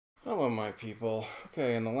Hello my people.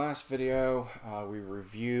 Okay, in the last video we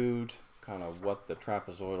reviewed kind of what the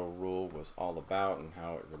trapezoidal rule was all about and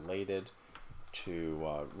how it related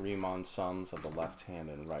to Riemann sums of the left hand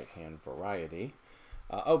and right hand variety.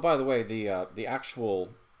 Oh, by the way, the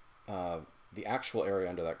actual area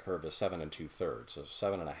under that curve is 7 2/3, so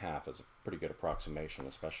 7.5 is a pretty good approximation,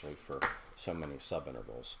 especially for so many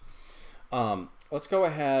subintervals. Let's go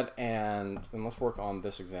ahead and let's work on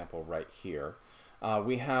this example right here.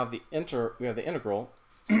 We have the integral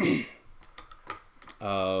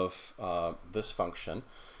of this function,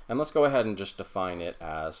 and let's go ahead and just define it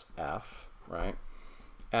as f, right?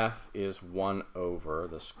 F is 1 over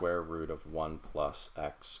the square root of 1 plus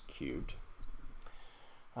x cubed.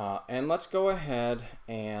 And let's go ahead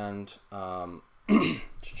and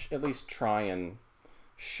at least try and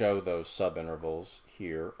show those subintervals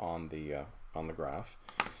here on the graph.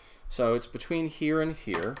 So it's between here and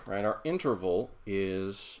here, right? Our interval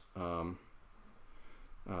is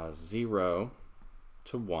 0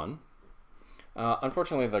 to 1.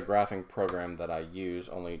 Unfortunately, the graphing program that I use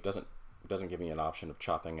only doesn't give me an option of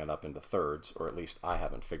chopping it up into thirds, or at least I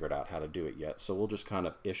haven't figured out how to do it yet. So we'll just kind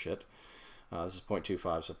of ish it. This is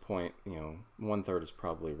 0.25, so 1/3 is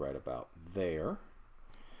probably right about there,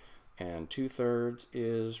 and 2/3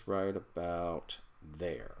 is right about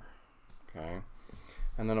there. Okay.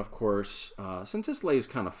 And then, of course, since this lays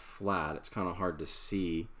kind of flat, it's kind of hard to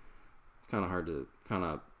see. It's kind of hard to kind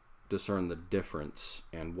of discern the difference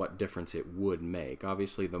and what difference it would make.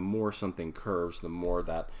 Obviously, the more something curves, the more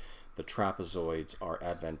that the trapezoids are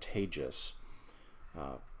advantageous,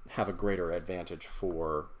 have a greater advantage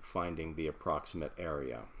for finding the approximate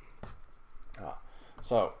area.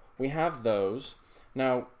 So we have those.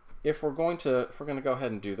 Now, if we're going to go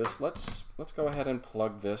ahead and do this, let's go ahead and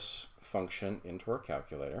plug this function into our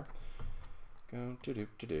calculator.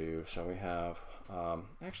 So we have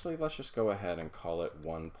actually, let's just go ahead and call it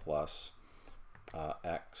 1 plus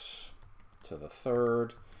x to the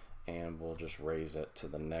third, and we'll just raise it to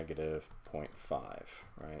the negative 0.5,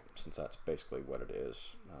 right? Since that's basically what it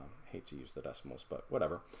is. Hate to use the decimals, but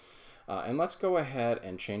whatever. And let's go ahead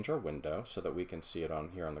and change our window so that we can see it on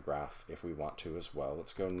here on the graph if we want to as well.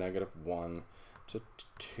 Let's go -1 to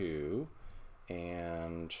 2,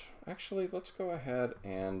 and actually let's go ahead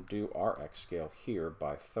and do our x scale here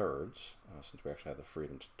by thirds, since we actually have the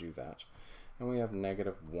freedom to do that. And we have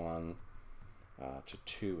 -1 to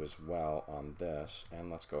 2 as well on this,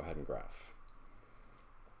 and let's go ahead and graph.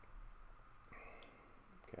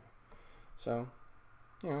 Okay, so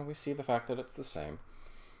we see the fact that it's the same.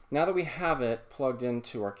 Now that we have it plugged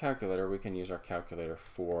into our calculator, we can use our calculator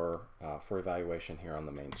for evaluation here on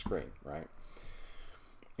the main screen, right?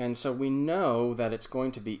 And so we know that it's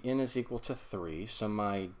going to be n is equal to 3, so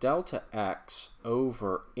my delta x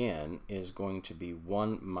over n is going to be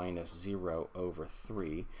 1 minus 0 over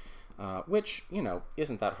 3, which,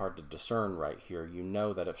 isn't that hard to discern right here. You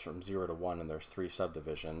know that if from 0 to 1 and there's 3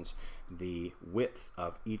 subdivisions, the width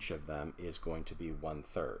of each of them is going to be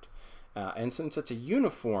 1/3. And since it's a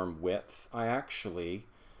uniform width, I actually,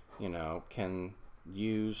 can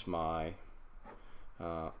use my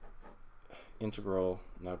integral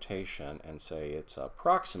notation and say it's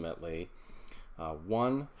approximately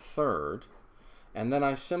 1/3, and then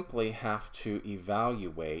I simply have to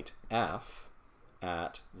evaluate f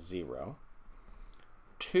at 0,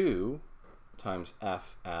 2 times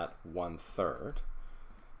f at 1/3,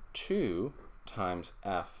 2 times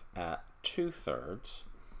f at 2/3,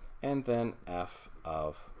 and then f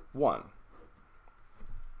of 1.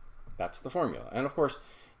 That's the formula. And of course,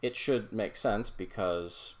 it should make sense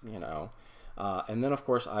because, and then of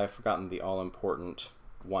course I've forgotten the all-important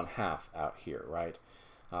 1/2 out here, right?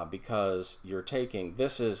 Because you're taking,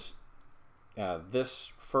 this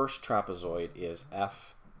first trapezoid is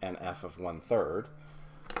f and f of 1/3.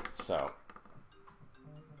 So,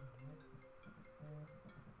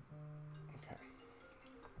 okay,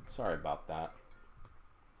 sorry about that.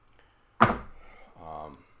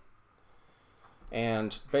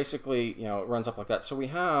 And basically, it runs up like that. So we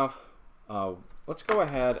have, let's go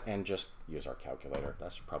ahead and just use our calculator.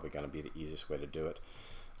 That's probably going to be the easiest way to do it.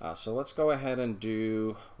 So let's go ahead and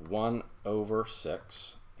do 1 over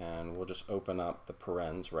 6, and we'll just open up the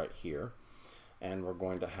parens right here. And we're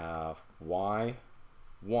going to have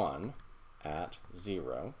y1 at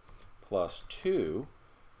 0 plus 2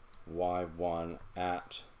 y1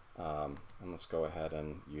 at, and let's go ahead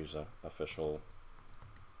and use an official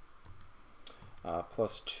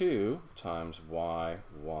plus 2 times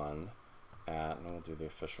y1 at, and we'll do the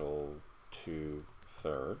official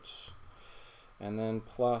 2/3, and then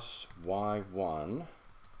plus y1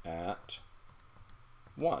 at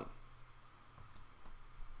 1.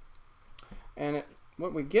 And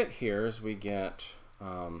what we get here is we get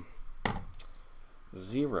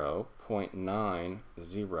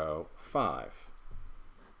 0.905.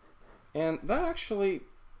 And that actually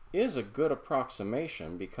is a good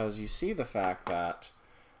approximation, because you see the fact that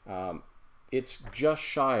it's just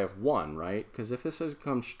shy of 1, right? Because if this has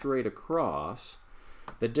come straight across,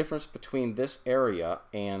 the difference between this area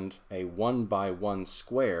and a 1 by 1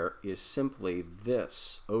 square is simply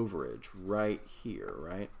this overage right here,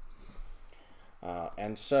 right?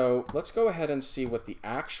 And so let's go ahead and see what the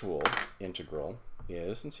actual integral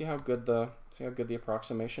is and see how good the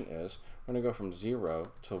approximation is. We're going to go from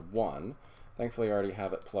 0 to 1. Thankfully, I already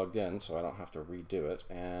have it plugged in, so I don't have to redo it.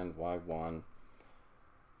 And y1,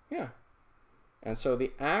 yeah. And so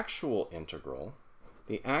the actual integral,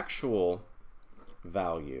 the actual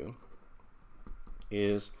value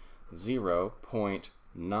is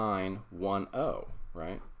 0.910,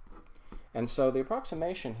 right? And so the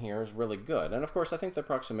approximation here is really good. And of course, I think the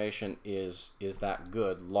approximation is that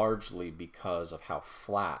good largely because of how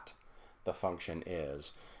flat the function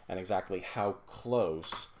is and exactly how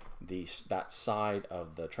close that side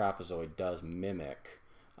of the trapezoid does mimic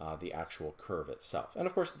the actual curve itself. And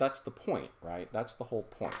of course, that's the point, right? That's the whole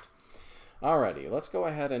point. Alrighty, let's go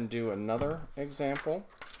ahead and do another example.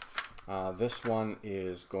 This one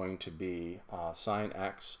is going to be sine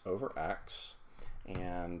x over x.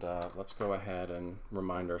 And let's go ahead and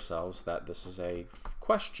remind ourselves that this is a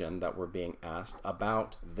question that we're being asked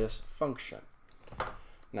about this function.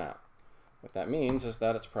 Now, what that means is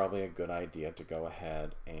that it's probably a good idea to go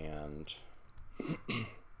ahead and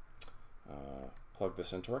plug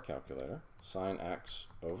this into our calculator. Sine x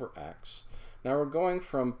over x. Now we're going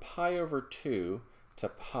from pi over 2 to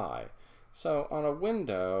pi. So on a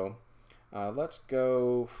window, let's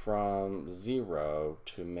go from 0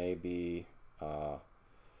 to maybe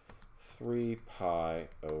 3 pi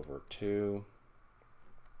over 2.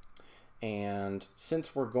 And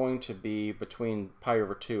since we're going to be between pi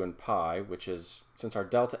over 2 and pi, which is, since our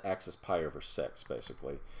delta x is pi over 6,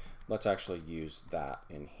 basically, let's actually use that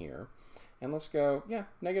in here. And let's go, yeah,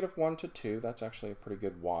 -1 to 2. That's actually a pretty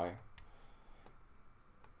good y.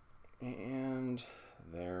 And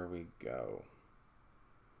there we go.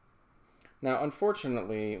 Now,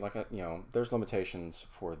 unfortunately, like there's limitations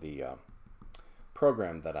for the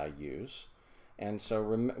program that I use, and so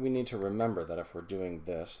we need to remember that if we're doing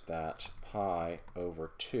this, that pi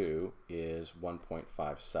over 2 is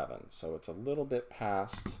 1.57. So it's a little bit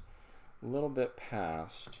past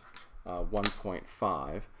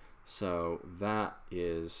 1.5. So that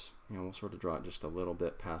is, we'll sort of draw it just a little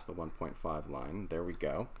bit past the 1.5 line. There we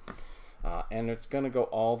go. And it's going to go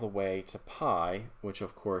all the way to pi, which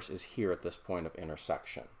of course is here at this point of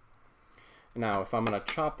intersection. Now, if I'm going to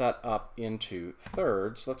chop that up into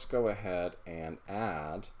thirds, let's go ahead and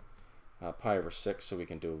add pi over 6 so we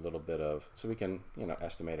can do a little bit of, so we can,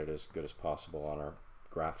 estimate it as good as possible on our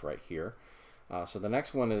graph right here. So the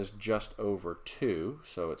next one is just over 2,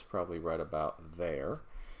 so it's probably right about there.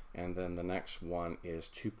 And then the next one is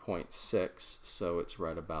 2.6, so it's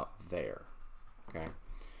right about there. Okay.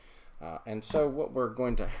 And so what we're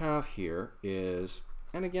going to have here is,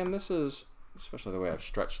 and again, this is, especially the way I've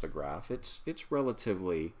stretched the graph, it's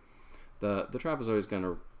relatively, the trapezoid is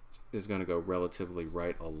gonna go relatively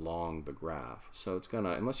right along the graph. So it's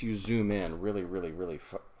gonna, unless you zoom in really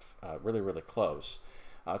close,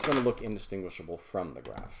 it's gonna look indistinguishable from the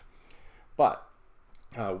graph. But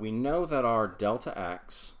we know that our delta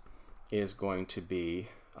x is going to be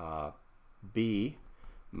b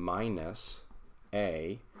minus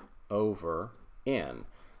a over n.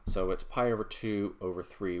 So it's pi over 2 over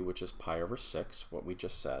 3, which is pi over 6, what we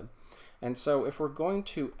just said. And so if we're going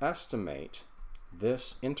to estimate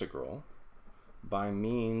this integral by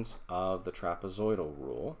means of the trapezoidal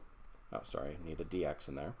rule, oh, sorry, I need a dx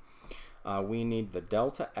in there, we need the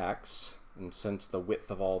delta x, and since the width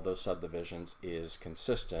of all those subdivisions is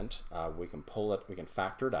consistent, we can pull it, we can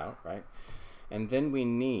factor it out, right? And then we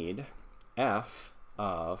need f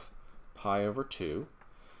of pi over 2,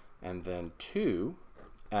 and then 2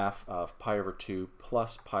 f of pi over 2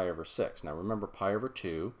 plus pi over 6. Now remember, pi over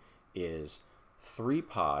 2 is 3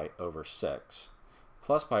 pi over 6.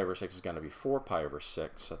 Plus pi over 6 is going to be 4 pi over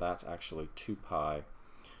 6, so that's actually 2 pi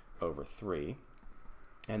over 3.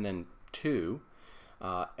 And then 2,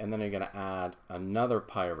 and then you're going to add another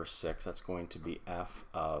pi over 6. That's going to be f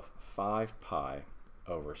of 5 pi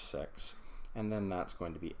over 6. And then that's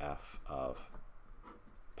going to be f of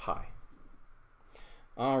pi.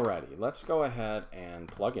 Alrighty, let's go ahead and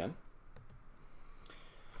plug in.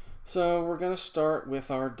 So we're going to start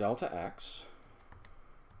with our delta x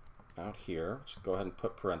out here. Let's go ahead and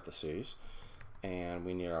put parentheses. and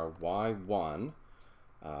we need our y1,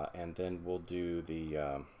 and then we'll do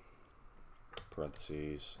the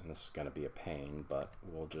parentheses, and this is going to be a pain, but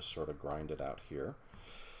we'll just sort of grind it out here,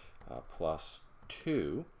 plus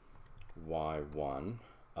 2 y1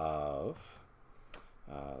 of,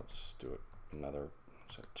 let's do it another,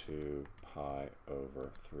 so 2 pi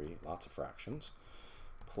over 3, lots of fractions,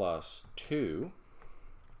 plus 2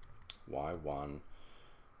 y1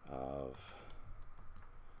 of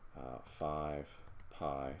 5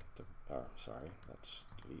 pi, sorry, let's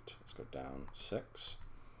delete, let's go down 6,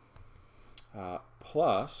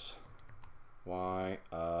 plus y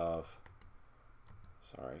of,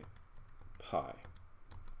 sorry, pi,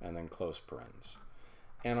 and then close parens.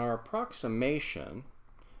 And our approximation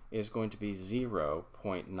is going to be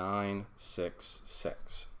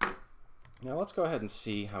 0.966. Now let's go ahead and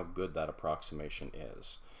see how good that approximation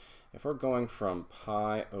is. If we're going from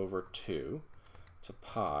pi over 2 to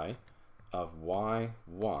pi of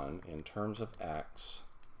y1 in terms of x,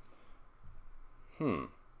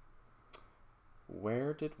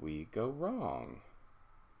 where did we go wrong?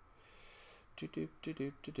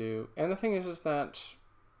 And the thing is that,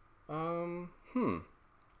 I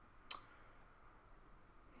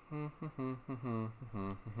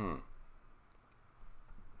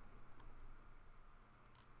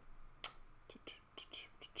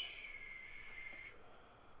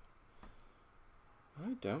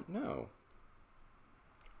don't know.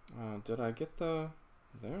 Did I get the,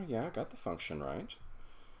 there, yeah, I got the function right.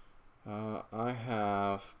 I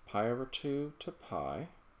have pi over 2 to pi.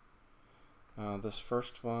 This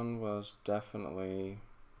first one was definitely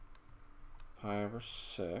pi over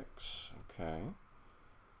 6, okay.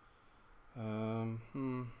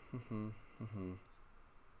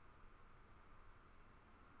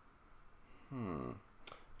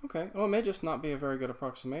 Okay, well, it may just not be a very good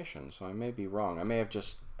approximation, so I may be wrong. I may have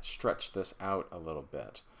just stretched this out a little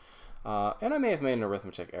bit. And I may have made an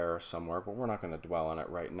arithmetic error somewhere, but we're not going to dwell on it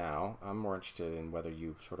right now. I'm more interested in whether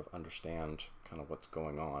you sort of understand kind of what's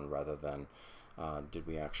going on rather than did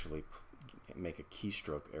we actually make a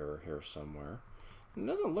keystroke error here somewhere. And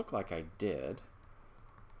it doesn't look like I did,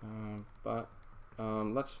 but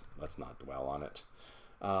let's not dwell on it.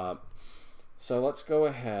 So let's go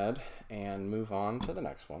ahead and move on to the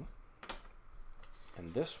next one.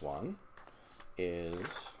 And this one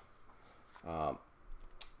is,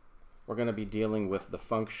 we're going to be dealing with the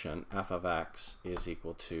function f of x is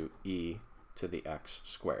equal to e to the x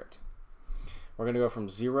squared. We're going to go from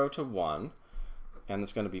 0 to 1, and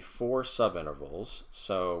it's going to be 4 subintervals.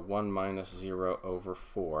 So 1 minus 0 over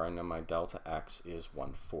 4, I know my delta x is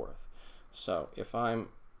 1/4. So if I'm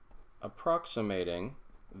approximating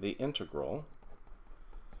the integral,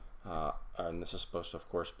 and this is supposed to, of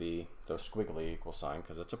course, be the squiggly equal sign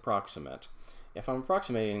because it's approximate. If I'm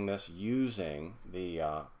approximating this using the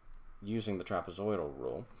trapezoidal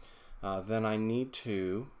rule, then I need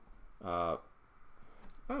to, oh,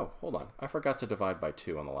 hold on, I forgot to divide by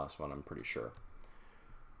 2 on the last one, I'm pretty sure.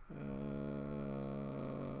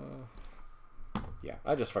 Yeah,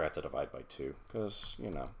 I just forgot to divide by 2 because,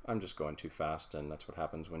 you know, I'm just going too fast, and that's what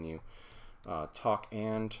happens when you talk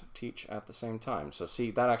and teach at the same time. So see,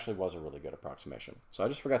 that actually was a really good approximation. So I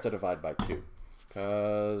just forgot to divide by 2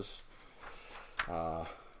 because,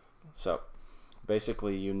 so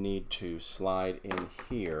basically you need to slide in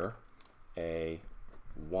here a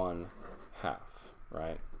 1/2,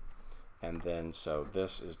 right? And then, so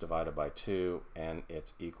this is divided by 2, and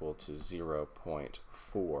it's equal to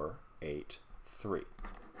 0.483.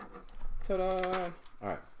 Ta-da! All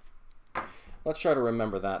right. Let's try to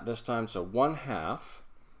remember that this time. So 1/2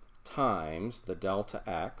 times the delta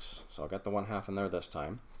x. So I got the 1/2 in there this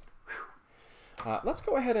time. Let's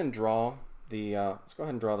go ahead and draw the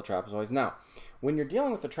trapezoids. Now, when you're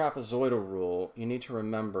dealing with the trapezoidal rule, you need to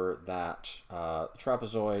remember that the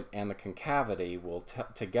trapezoid and the concavity will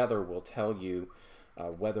together will tell you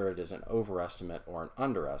whether it is an overestimate or an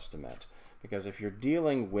underestimate. Because if you're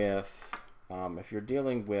dealing with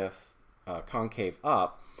concave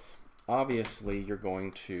up, obviously you're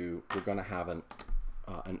going to have an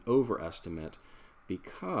overestimate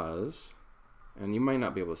because, and you might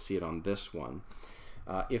not be able to see it on this one,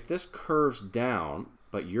 if this curves down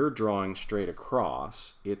but you're drawing straight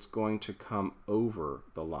across, it's going to come over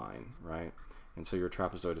the line, right? And so your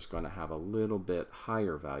trapezoid is going to have a little bit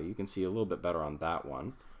higher value. You can see a little bit better on that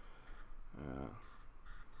one.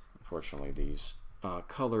 Unfortunately, these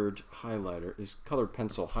colored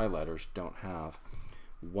pencil highlighters don't have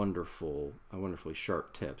wonderfully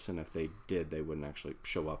sharp tips, and if they did, they wouldn't actually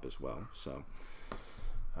show up as well. So,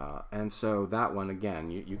 and so that one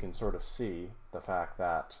again, you can sort of see the fact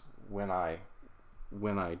that when I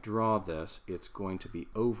when I draw this, it's going to be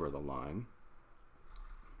over the line.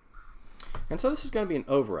 And so this is going to be an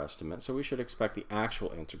overestimate, so we should expect the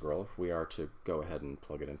actual integral, if we are to go ahead and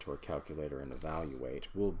plug it into our calculator and evaluate,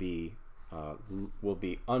 will be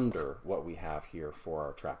under what we have here for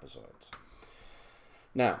our trapezoids.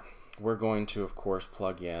 Now, we're going to, of course,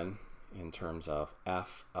 plug in terms of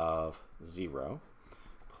f of 0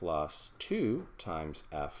 plus 2 times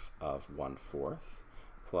f of 1/4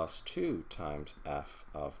 plus 2 times f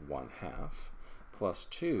of 1/2 plus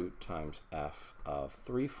 2 times f of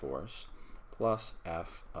 3/4 plus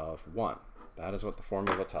f of 1. That is what the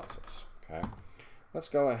formula tells us. Okay, let's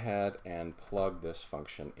go ahead and plug this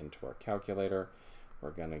function into our calculator.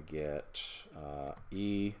 We're going to get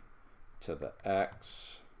e to the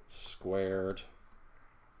x squared.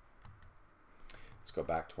 Let's go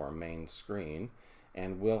back to our main screen,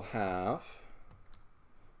 and we'll have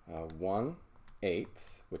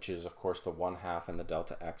 1/8, which is of course the 1/2 and the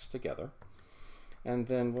delta x together, and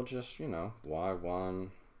then we'll just,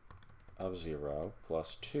 y1 of 0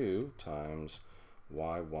 plus 2 times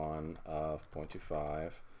y1 of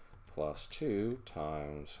 0.25 plus 2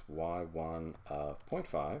 times y1 of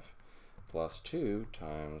 0.5 plus 2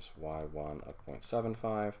 times y1 of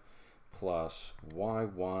 0.75 plus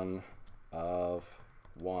y1 of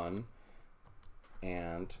 1,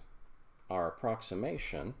 and our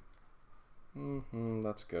approximation.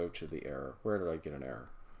 Let's go to the error. Where did I get an error?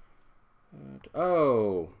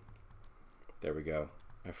 Oh, there we go.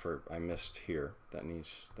 I missed here. That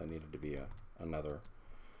needed to be another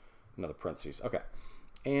parentheses. Okay,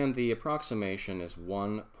 and the approximation is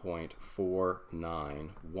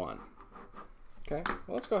 1.491. Okay,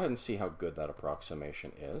 well, let's go ahead and see how good that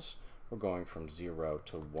approximation is. We're going from 0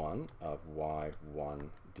 to 1 of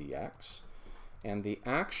y1 dx, and the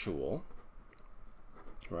actual,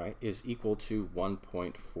 right, is equal to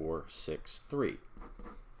 1.463.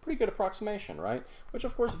 Pretty good approximation, right? Which,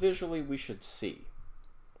 of course, visually we should see.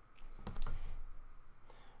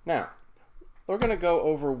 Now, we're going to go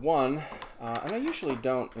over one, and I usually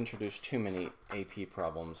don't introduce too many AP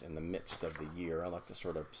problems in the midst of the year. I like to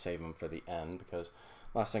sort of save them for the end, because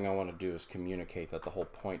last thing I want to do is communicate that the whole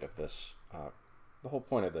point of this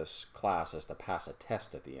class is to pass a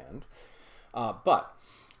test at the end. But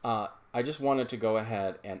I just wanted to go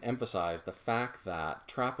ahead and emphasize the fact that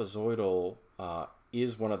trapezoidal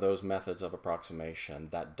is one of those methods of approximation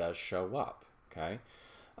that does show up. Okay.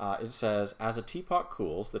 It says, as a teapot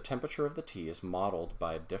cools, the temperature of the tea is modeled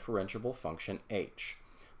by a differentiable function h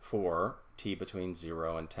for t between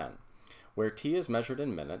 0 and 10, where t is measured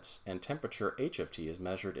in minutes and temperature h of t is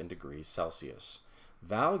measured in degrees Celsius.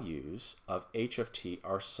 Values of h of t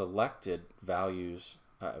are selected values.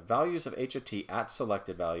 Values of h of t at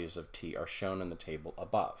selected values of t are shown in the table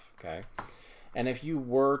above. Okay, and if you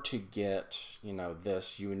were to get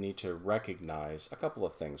this, you would need to recognize a couple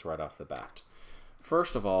of things right off the bat.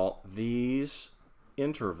 First of all, these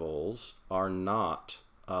intervals are not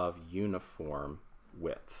of uniform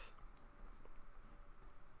width.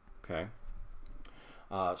 Okay,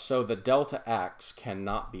 so the delta x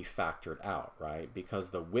cannot be factored out, right?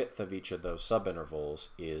 Because the width of each of those subintervals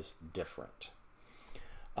is different.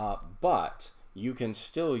 But you can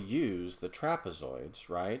still use the trapezoids,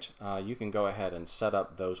 right? You can go ahead and set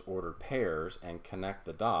up those ordered pairs and connect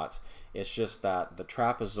the dots. It's just that the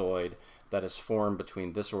trapezoid that is formed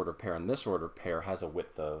between this ordered pair and this ordered pair has a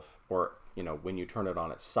width of, or when you turn it on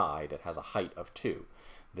its side, it has a height of 2.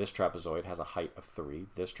 This trapezoid has a height of 3,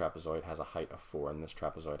 this trapezoid has a height of 4, and this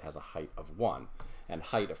trapezoid has a height of 1. And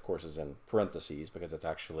height, of course, is in parentheses because it's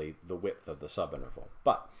actually the width of the subinterval.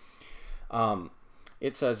 But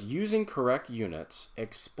it says, using correct units,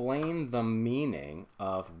 explain the meaning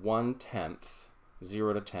of 1/10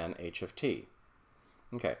 0 to 10 h of t.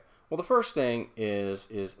 Okay, well, the first thing is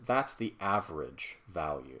that's the average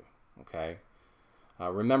value, okay?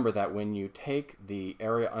 Remember that when you take the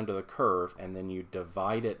area under the curve and then you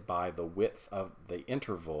divide it by the width of the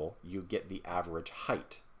interval, you get the average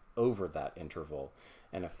height over that interval.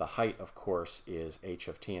 And if the height, of course, is h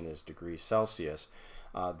of t and is degrees Celsius,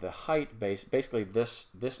 the height basically this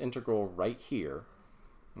integral right here,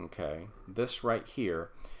 okay, this right here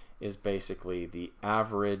is basically the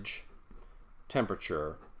average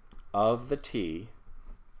temperature of the tea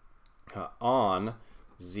on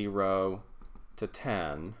 0 to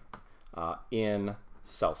 10 in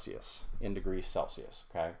Celsius, in degrees Celsius,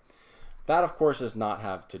 okay? That, of course, does not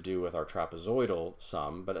have to do with our trapezoidal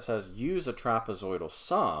sum, but it says use a trapezoidal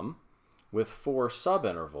sum with 4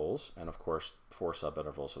 subintervals, and of course 4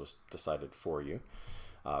 subintervals was decided for you,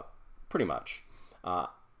 pretty much.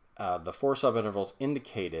 The 4 subintervals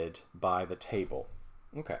indicated by the table.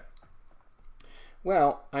 Okay.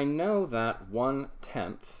 Well, I know that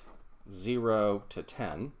 1/10, 0 to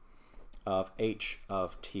 10, of h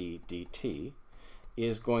of t dt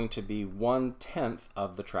is going to be 1/10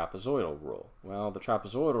 of the trapezoidal rule. Well, the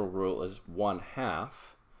trapezoidal rule is 1/2,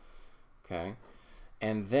 okay?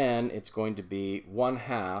 And then it's going to be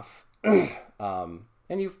 1/2,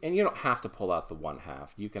 and you don't have to pull out the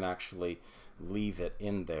 1/2. You can actually leave it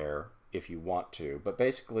in there if you want to. But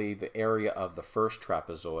basically, the area of the first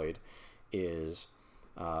trapezoid is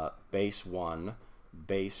base 1,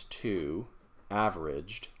 base 2,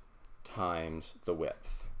 averaged, times the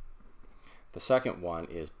width. The second one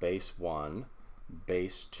is base 1,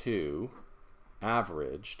 base 2,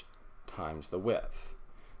 averaged, times the width.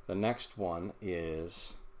 The next one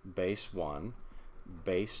is base 1,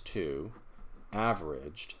 base 2,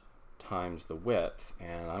 averaged, times the width.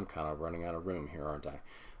 And I'm kind of running out of room here, aren't I?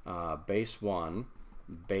 Base 1,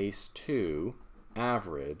 base 2,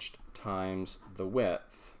 averaged, times the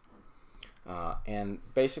width. And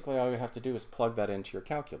basically all you have to do is plug that into your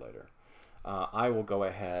calculator. I will go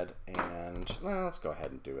ahead and, well, let's go ahead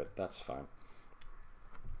and do it. That's fine.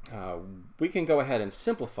 We can go ahead and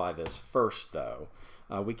simplify this first, though.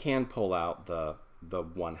 We can pull out the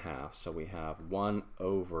 1/2. So we have 1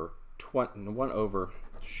 over 20,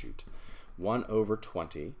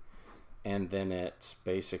 and then it's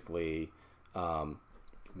basically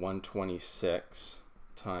 126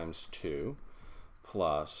 times 2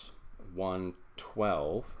 plus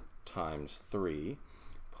 112 times 3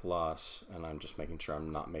 plus, and I'm just making sure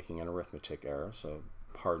I'm not making an arithmetic error, so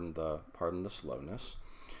pardon the slowness,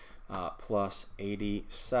 plus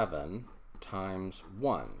 87 times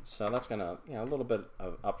 1. So that's going to, a little bit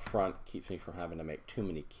of upfront keeps me from having to make too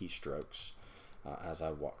many keystrokes as I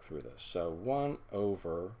walk through this. So 1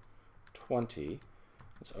 over 20,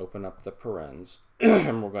 let's open up the parens,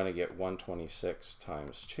 and we're going to get 126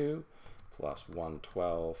 times 2 plus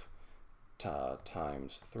 112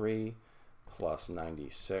 times 3 plus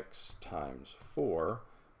 96 times 4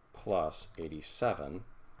 plus 87.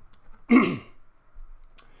 And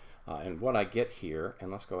what I get here,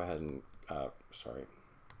 and let's go ahead and, let's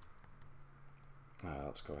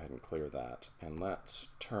go ahead and clear that. And let's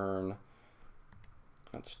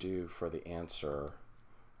do for the answer,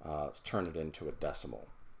 let's turn it into a decimal.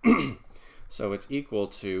 So it's equal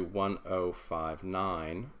to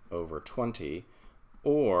 1059 over 20,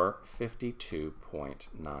 or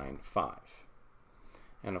 52.95.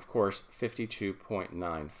 And of course,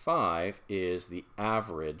 52.95 is the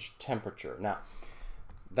average temperature. Now,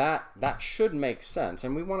 that should make sense,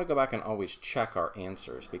 and we want to go back and always check our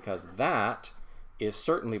answers, because that is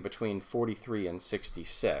certainly between 43 and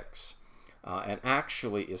 66, and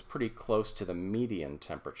actually is pretty close to the median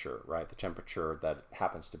temperature, right? The temperature that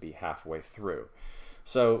happens to be halfway through.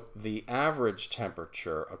 So the average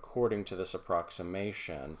temperature, according to this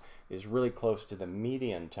approximation, is really close to the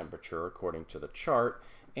median temperature according to the chart,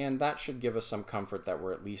 and that should give us some comfort that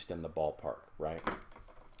we're at least in the ballpark, right?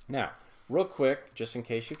 Now, real quick, just in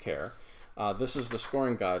case you care, this is the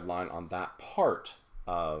scoring guideline on that part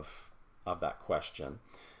of that question.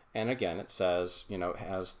 And again, it says,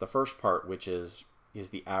 has the first part, which is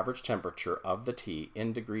the average temperature of the tea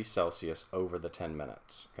in degrees Celsius over the 10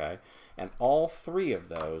 minutes, okay? And all three of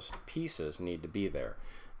those pieces need to be there.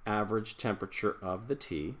 Average temperature of the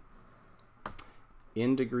tea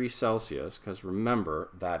in degrees Celsius, because remember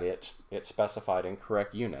that it specified in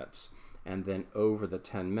correct units, and then over the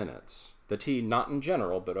 10 minutes. The tea, not in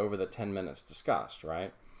general, but over the 10 minutes discussed,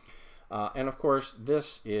 right? And of course,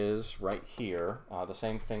 this is right here, the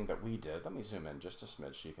same thing that we did. Let me zoom in just a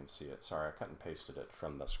smidge so you can see it. Sorry, I cut and pasted it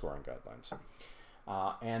from the scoring guidelines.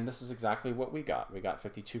 And this is exactly what we got. We got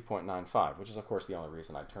 52.95, which is, of course, the only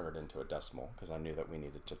reason I turned it into a decimal, because I knew that we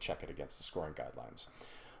needed to check it against the scoring guidelines.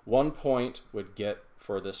 1 point would get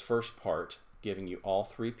for this first part, giving you all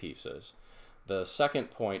three pieces. The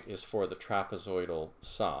second point is for the trapezoidal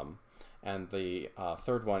sum. And the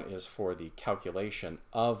third one is for the calculation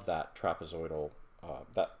of that trapezoidal,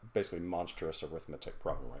 that basically monstrous arithmetic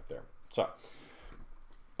problem right there. So,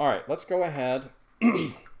 all right, let's go ahead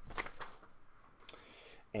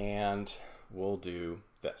and we'll do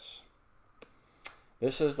this.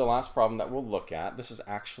 This is the last problem that we'll look at. This is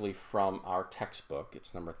actually from our textbook.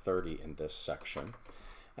 It's number 30 in this section.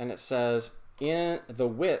 And it says, in the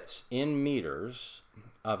widths in meters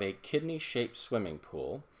of a kidney-shaped swimming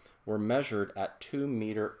pool were measured at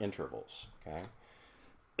 2-meter intervals, okay?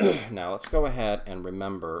 Now, let's go ahead and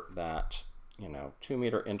remember that,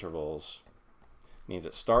 2-meter intervals means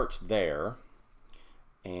it starts there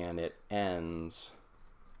and it ends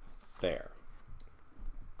there.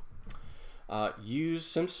 Use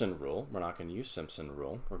Simpson rule. We're not going to use Simpson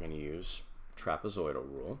rule. We're going to use trapezoidal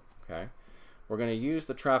rule, okay? We're going to use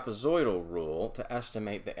the trapezoidal rule to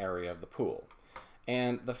estimate the area of the pool.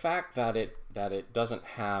 And the fact that it doesn't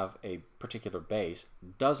have a particular base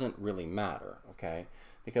doesn't really matter, okay?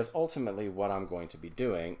 Because ultimately what I'm going to be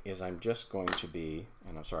doing is I'm just going to be,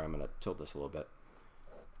 and I'm sorry, I'm going to tilt this a little bit.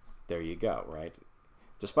 There you go, right?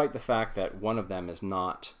 Despite the fact that one of them is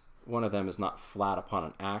not flat upon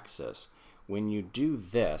an axis, when you do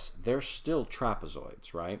this, they're still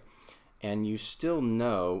trapezoids, right? And you still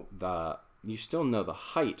know the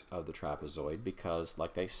height of the trapezoid because,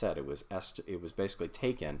 like they said, it was basically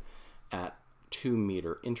taken at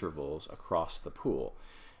 2-meter intervals across the pool.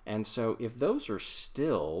 And so if those are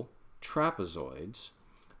still trapezoids,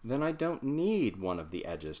 then I don't need one of the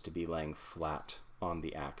edges to be laying flat on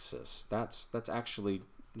the axis. That's actually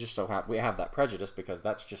just so we have that prejudice because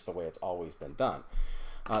that's just the way it's always been done.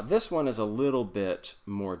 This one is a little bit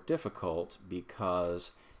more difficult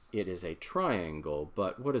because it is a triangle,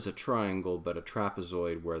 but what is a triangle but a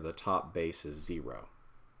trapezoid where the top base is 0?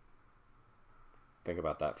 Think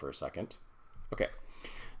about that for a second. Okay,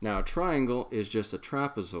 now a triangle is just a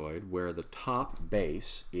trapezoid where the top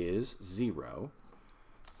base is 0.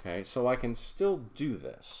 Okay, so I can still do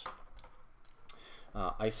this.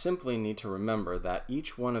 I simply need to remember that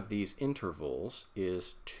each one of these intervals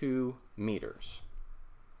is 2 meters.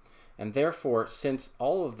 And therefore, since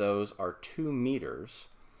all of those are 2 meters,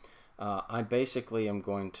 I basically am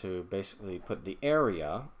going to put the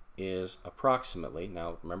area is approximately,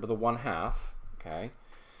 now remember the 1/2, okay?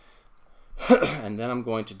 And then I'm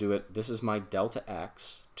going to do it, this is my delta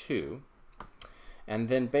x, 2. And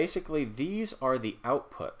then basically these are the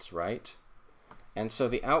outputs, right? And so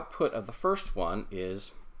the output of the first one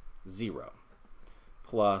is 0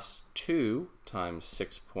 plus 2 times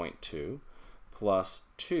 6.2 plus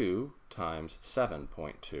 2 times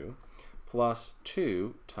 7.2 plus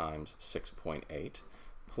 2 times 6.8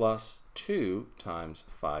 plus 2 times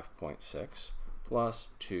 5.6 plus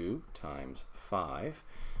 2 times 5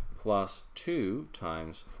 plus 2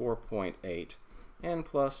 times 4.8 and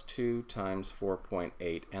plus 2 times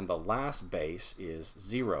 4.8, and the last base is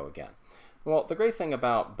 0 again. Well, the great thing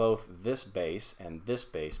about both this base and this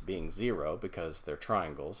base being 0, because they're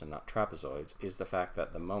triangles and not trapezoids, is the fact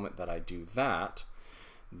that the moment that I do that,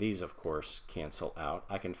 these of course cancel out.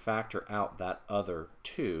 I can factor out that other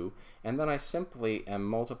 2, and then I simply am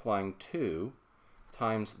multiplying 2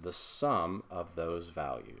 times the sum of those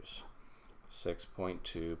values.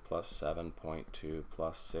 6.2 plus 7.2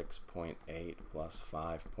 plus 6.8 plus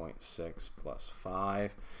 5.6 plus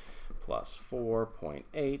 5 plus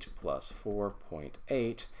 4.8 plus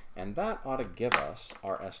 4.8, and that ought to give us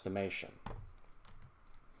our estimation.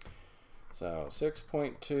 So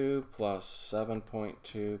 6.2 plus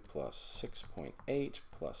 7.2 plus 6.8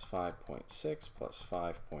 plus 5.6 plus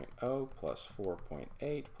 5.0 plus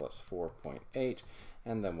 4.8 plus 4.8,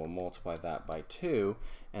 and then we'll multiply that by 2,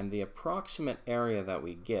 and the approximate area that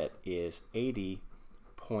we get is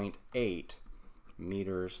 80.8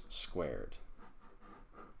 meters squared.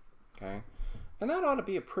 Okay, and that ought to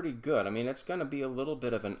be a pretty good. I mean, it's going to be a little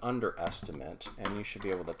bit of an underestimate, and you should be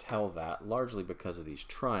able to tell that largely because of these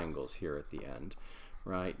triangles here at the end,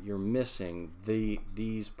 right? You're missing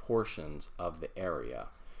these portions of the area.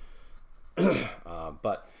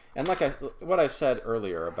 And like what I said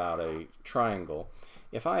earlier about a triangle,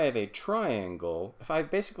 if I have a triangle, if I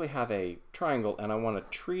basically have a triangle and I want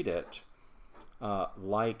to treat it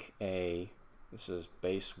like this is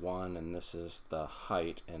base 1 and this is the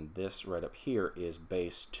height, and this right up here is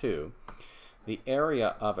base 2. The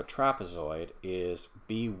area of a trapezoid is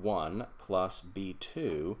B1 plus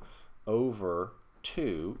B2 over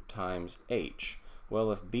 2 times h. Well,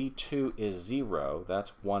 if B2 is 0,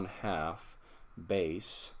 that's 1/2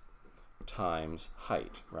 base times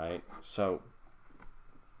height, right? So,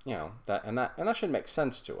 you know, that should make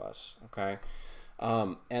sense to us, okay?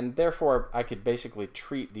 And therefore, I could basically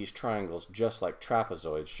treat these triangles just like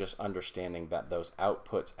trapezoids, just understanding that those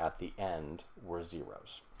outputs at the end were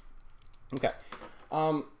zeros. Okay.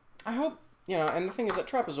 I hope, you know, and the thing is that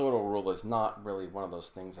trapezoidal rule is not really one of those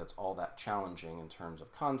things that's all that challenging in terms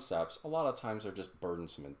of concepts. A lot of times they're just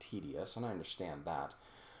burdensome and tedious, and I understand that.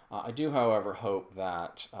 I do, however, hope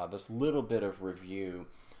that this little bit of review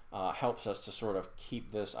helps us to sort of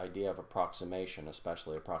keep this idea of approximation,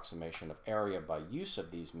 especially approximation of area by use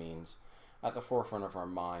of these means, at the forefront of our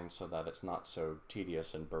mind so that it's not so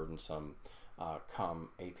tedious and burdensome come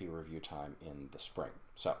AP review time in the spring.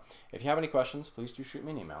 So if you have any questions, please do shoot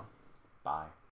me an email. Bye.